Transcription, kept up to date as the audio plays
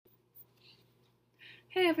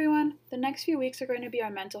Hey everyone! The next few weeks are going to be our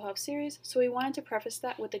mental health series, so we wanted to preface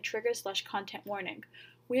that with a trigger/content warning.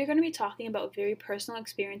 We are going to be talking about very personal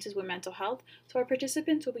experiences with mental health, so our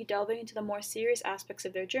participants will be delving into the more serious aspects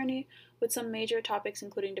of their journey, with some major topics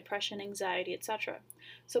including depression, anxiety, etc.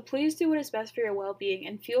 So please do what is best for your well being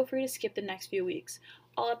and feel free to skip the next few weeks.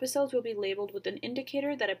 All episodes will be labeled with an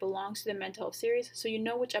indicator that it belongs to the mental health series, so you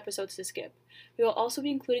know which episodes to skip. We will also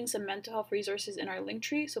be including some mental health resources in our link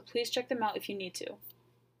tree, so please check them out if you need to.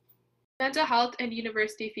 Mental health and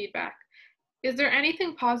university feedback. Is there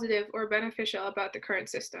anything positive or beneficial about the current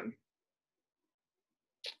system?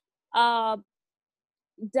 Uh,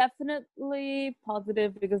 Definitely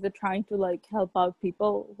positive because they're trying to like help out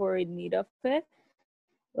people who are in need of it.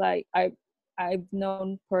 Like I've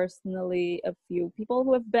known personally a few people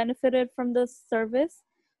who have benefited from this service.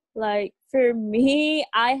 Like for me,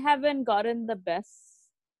 I haven't gotten the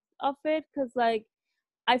best of it because like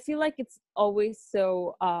I feel like it's always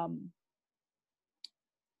so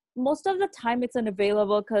most of the time it's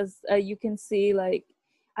unavailable because you can see like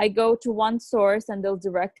I go to one source and they'll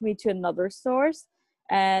direct me to another source,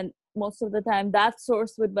 and most of the time that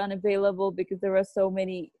source would be unavailable because there are so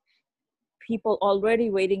many people already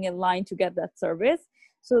waiting in line to get that service.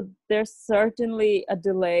 So there's certainly a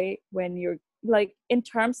delay when you're like in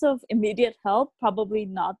terms of immediate help, probably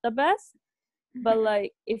not the best, but Mhm.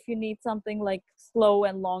 like if you need something like slow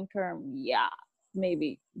and long term, yeah,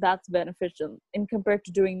 maybe that's beneficial in compared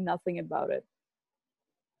to doing nothing about it.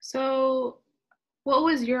 So, what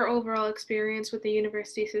was your overall experience with the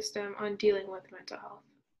university system on dealing with mental health?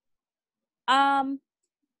 um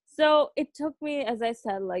so it took me, as I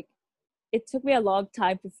said, like it took me a long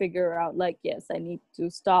time to figure out like yes, I need to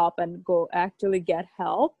stop and go actually get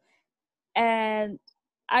help. And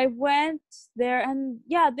I went there, and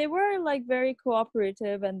yeah, they were like very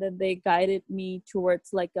cooperative, and then they guided me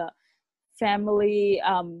towards like a family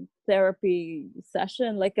therapy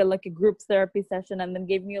session, like a group therapy session, and then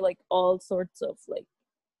gave me like all sorts of like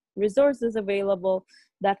resources available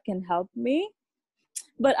that can help me.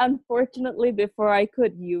 But unfortunately, before I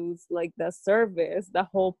could use like the service, the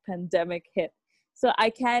whole pandemic hit. So I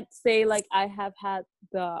can't say like I have had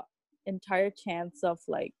the entire chance of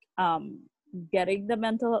like getting the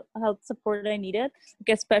mental health support I needed,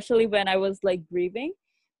 like, especially when I was like grieving.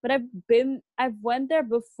 But I've went there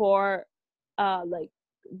before, like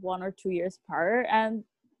 1 or 2 years prior, and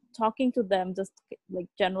talking to them, just like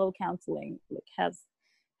general counseling, like has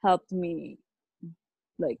helped me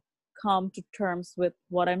like come to terms with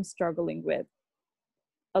what I'm struggling with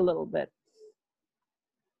a little bit.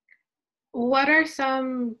 What are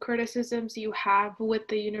some criticisms you have with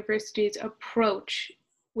the university's approach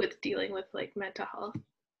with dealing with like mental health?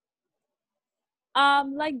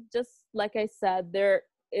 Like just like I said, there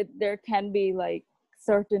can be like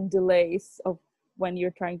certain delays of when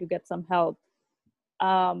you're trying to get some help.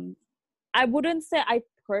 Um, I wouldn't say I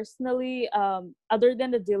personally, other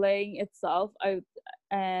than the delaying itself,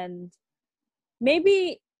 and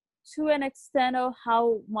maybe to an extent of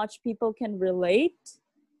how much people can relate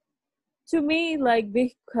to me, like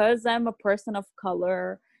because I'm a person of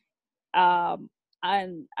color, um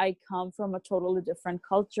and I come from a totally different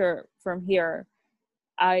culture from here.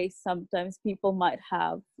 I sometimes people might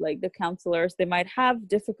have like the counselors, they might have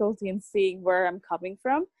difficulty in seeing where I'm coming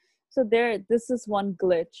from. So this is one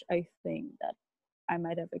glitch I think that I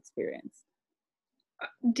might have experienced.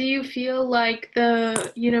 Do you feel like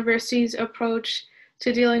the university's approach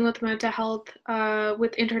to dealing with mental health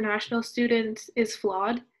with international students is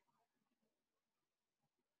flawed?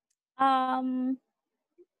 um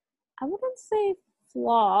I wouldn't say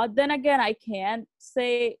flawed. Then again, I can't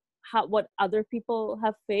say how what other people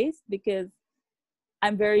have faced because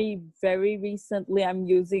I'm very recently I'm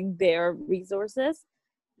using their resources.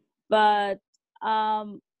 But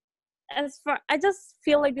um as far, I just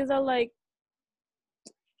feel like these are like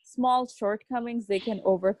small shortcomings they can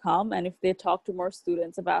overcome, and if they talk to more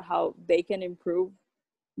students about how they can improve,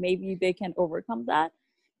 maybe they can overcome that.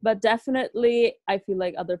 But definitely I feel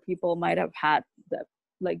like other people might have had the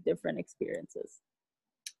like different experiences.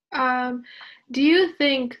 Um, do you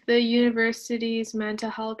think the university's mental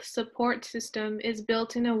health support system is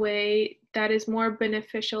built in a way that is more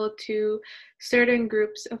beneficial to certain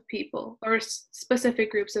groups of people or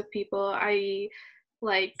specific groups of people, i.e.,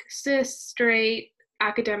 like cis, straight,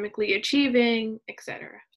 academically achieving,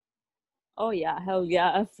 etc.? Oh yeah, hell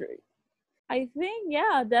yeah. I think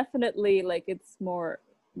yeah, definitely like it's more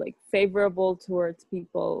like favorable towards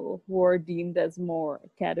people who are deemed as more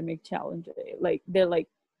academic challenging. Like they're like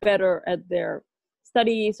better at their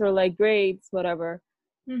studies or like grades, whatever.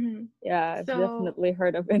 Hmm. Yeah, I've So, definitely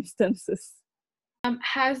heard of instances.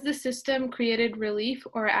 Has the system created relief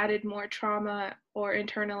or added more trauma or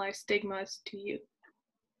internalized stigmas to you?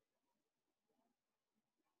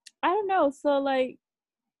 I don't know. So like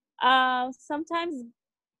sometimes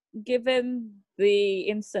given the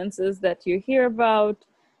instances that you hear about,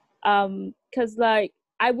 because like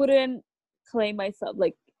I wouldn't claim myself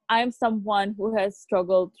like I'm someone who has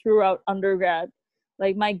struggled throughout undergrad.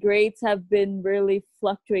 Like my grades have been really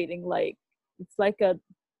fluctuating, like it's like a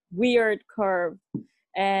weird curve,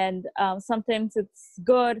 and sometimes it's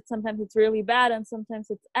good, sometimes it's really bad, and sometimes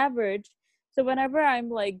it's average. So whenever I'm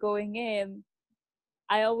like going in,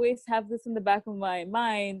 I always have this in the back of my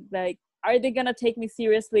mind, like, are they gonna take me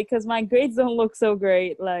seriously? Because my grades don't look so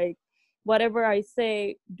great. Like, whatever I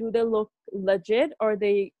say, do they look legit, or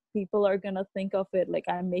they people are gonna think of it like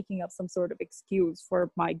I'm making up some sort of excuse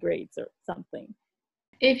for my grades or something.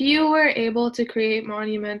 If you were able to create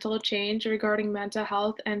monumental change regarding mental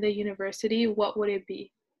health and the university, what would it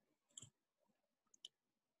be?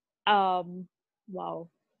 Um, wow,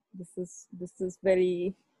 this is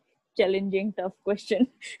very challenging, tough question.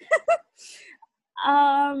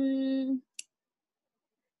 um,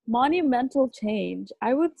 Monumental change,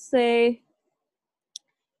 I would say,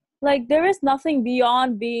 like there is nothing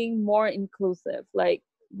beyond being more inclusive. Like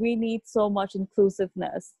we need so much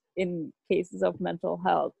inclusiveness in cases of mental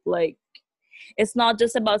health. Like it's not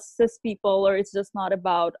just about cis people, or it's just not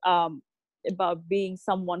about being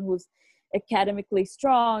someone who's academically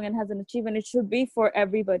strong and has an achievement. It should be for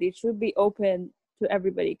everybody. It should be open to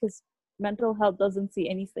everybody, because mental health doesn't see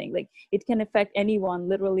anything. Like it can affect anyone,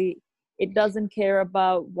 literally. It doesn't care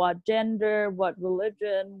about what gender, what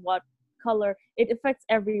religion, what color. It affects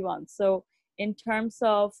everyone. So in terms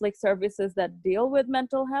of like services that deal with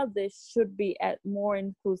mental health, they should be at more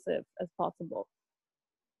inclusive as possible.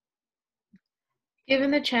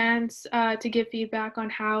 Given the chance to give feedback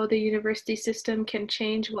on how the university system can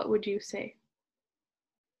change, what would you say?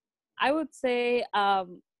 I would say a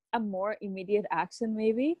more immediate action,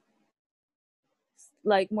 maybe.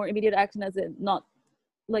 Like more immediate action, as in not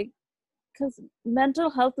like, because mental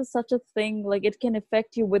health is such a thing. Like it can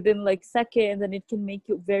affect you within like seconds, and it can make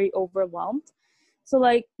you very overwhelmed. So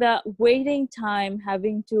like the waiting time,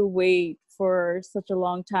 having to wait for such a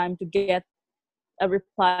long time to get a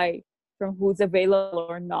reply from who's available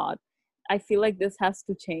or not, I feel like this has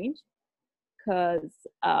to change, because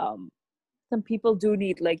some people do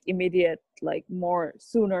need like immediate, like more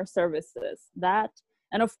sooner services. That,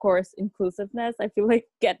 and of course inclusiveness. I feel like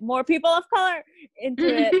get more people of color into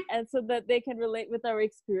it, and so that they can relate with our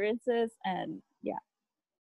experiences. And yeah.